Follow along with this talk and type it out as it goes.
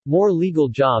More legal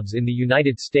jobs in the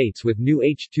United States with new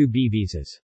H-2B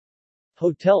visas.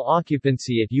 Hotel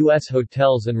occupancy at U.S.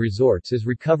 hotels and resorts is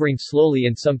recovering slowly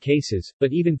in some cases,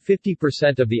 but even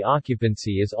 50% of the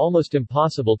occupancy is almost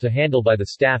impossible to handle by the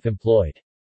staff employed.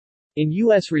 In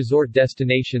U.S. resort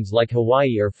destinations like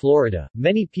Hawaii or Florida,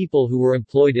 many people who were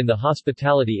employed in the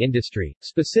hospitality industry,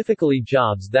 specifically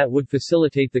jobs that would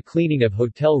facilitate the cleaning of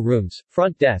hotel rooms,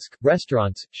 front desk,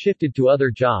 restaurants, shifted to other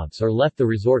jobs or left the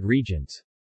resort regions.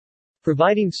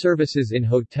 Providing services in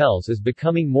hotels is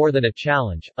becoming more than a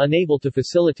challenge, unable to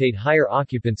facilitate higher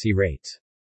occupancy rates.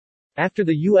 After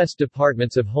the U.S.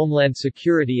 Departments of Homeland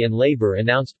Security and Labor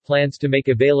announced plans to make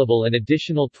available an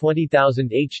additional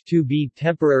 20,000 H-2B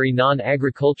temporary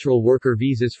non-agricultural worker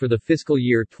visas for the fiscal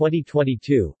year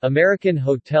 2022, American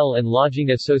Hotel and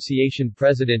Lodging Association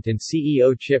President and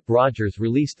CEO Chip Rogers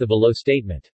released the below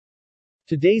statement.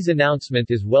 Today's announcement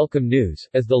is welcome news,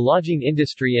 as the lodging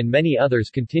industry and many others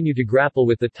continue to grapple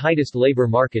with the tightest labor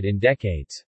market in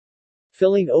decades.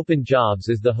 Filling open jobs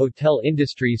is the hotel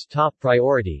industry's top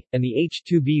priority, and the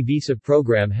H-2B visa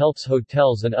program helps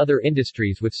hotels and other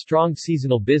industries with strong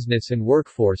seasonal business and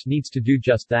workforce needs to do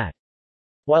just that.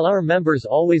 While our members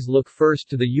always look first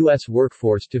to the U.S.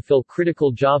 workforce to fill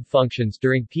critical job functions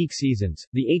during peak seasons,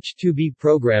 the H-2B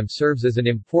program serves as an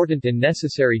important and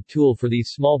necessary tool for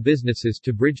these small businesses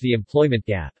to bridge the employment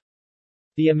gap.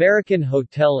 The American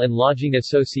Hotel and Lodging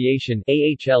Association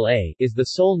 (AHLA) is the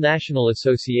sole national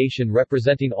association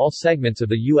representing all segments of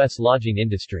the U.S. lodging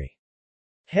industry.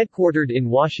 Headquartered in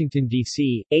Washington,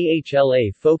 D.C.,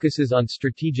 AHLA focuses on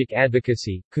strategic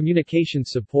advocacy, communication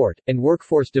support, and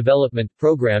workforce development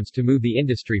programs to move the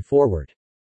industry forward.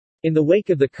 In the wake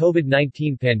of the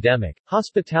COVID-19 pandemic,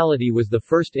 hospitality was the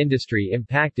first industry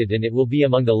impacted and it will be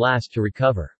among the last to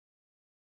recover.